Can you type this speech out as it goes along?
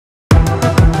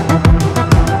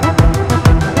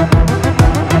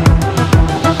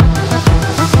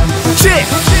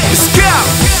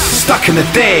in the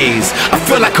days, I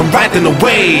feel like I'm riding a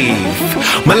wave.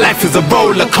 My life is a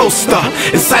roller coaster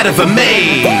inside of a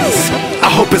maze.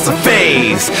 I hope it's a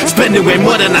phase, spending way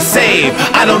more than I save.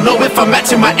 I don't know if I'm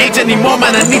matching my age anymore,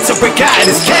 man, I need to break out of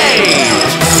this cage.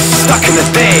 Stuck in the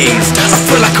days, I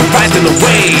feel like I'm riding a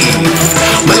wave.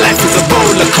 My life is a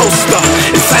roller coaster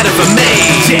inside of a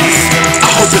maze. I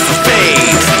hope it's a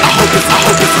phase, I hope it's a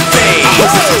phase. I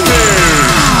hope it's a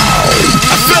phase.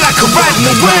 I feel like I'm riding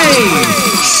a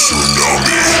wave.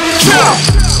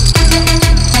 Jump!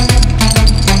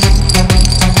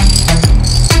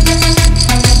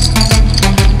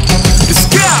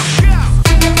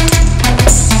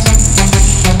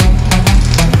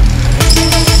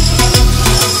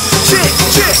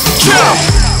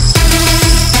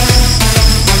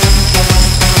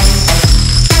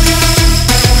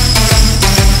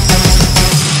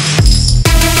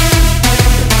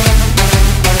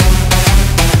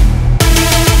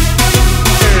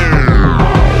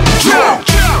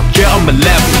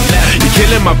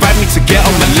 My vibe need to get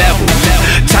on my level.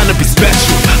 Time to be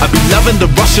special. I be loving the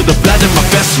rush of the blood in my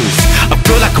vessels. I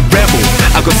feel like a rebel.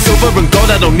 I got silver and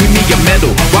gold, I don't need me a medal.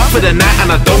 Ride for the night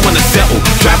and I don't wanna settle.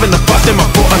 Driving the bus and my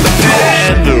foot on the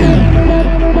pedal.